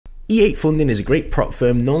E8 Funding is a great prop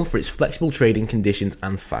firm known for its flexible trading conditions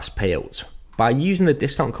and fast payouts. By using the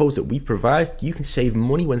discount codes that we provide, you can save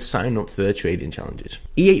money when signing up to their trading challenges.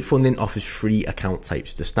 E8 Funding offers 3 account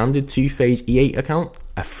types: the standard 2-phase E8 account,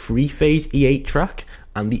 a 3-phase E8 track,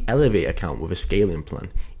 and the Elevate account with a scaling plan,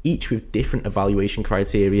 each with different evaluation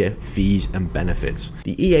criteria, fees and benefits.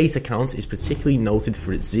 The E8 account is particularly noted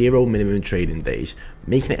for its 0 minimum trading days,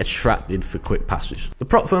 making it attractive for quick passes. The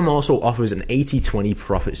prop firm also offers an 80-20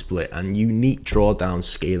 profit split and unique drawdown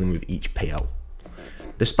scaling with each payout.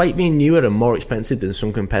 Despite being newer and more expensive than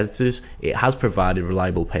some competitors, it has provided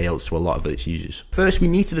reliable payouts to a lot of its users. First, we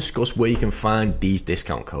need to discuss where you can find these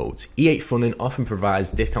discount codes. E8 Funding often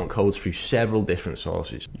provides discount codes through several different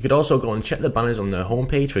sources. You could also go and check the banners on their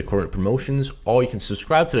homepage for current promotions, or you can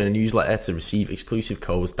subscribe to their newsletter to receive exclusive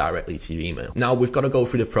codes directly to your email. Now, we've got to go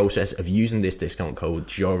through the process of using this discount code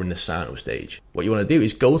during the sign-up stage. What you want to do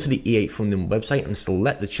is go to the E8 Funding website and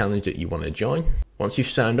select the challenge that you want to join. Once you've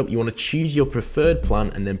signed up, you want to choose your preferred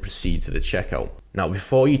plan and then proceed to the checkout. Now,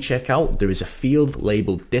 before you check out, there is a field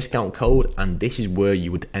labeled discount code, and this is where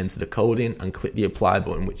you would enter the code in and click the apply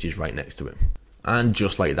button, which is right next to it. And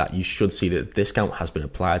just like that, you should see that the discount has been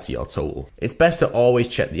applied to your total. It's best to always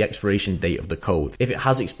check the expiration date of the code. If it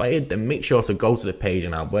has expired, then make sure to go to the page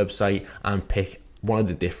on our website and pick one of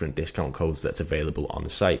the different discount codes that's available on the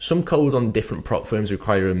site. Some codes on different prop firms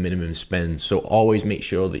require a minimum spend, so always make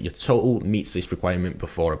sure that your total meets this requirement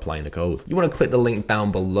before applying the code. You want to click the link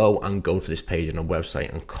down below and go to this page on the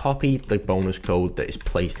website and copy the bonus code that is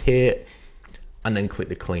placed here, and then click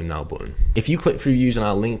the claim now button. If you click through using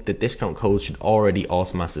our link, the discount code should already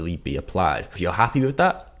automatically be applied. If you're happy with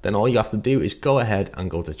that, then all you have to do is go ahead and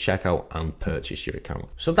go to checkout and purchase your account.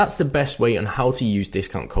 So that's the best way on how to use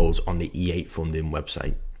discount codes on the E8 Funding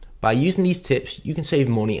website. By using these tips, you can save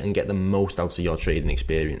money and get the most out of your trading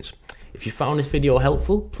experience. If you found this video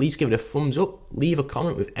helpful, please give it a thumbs up, leave a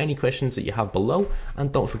comment with any questions that you have below,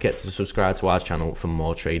 and don't forget to subscribe to our channel for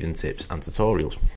more trading tips and tutorials.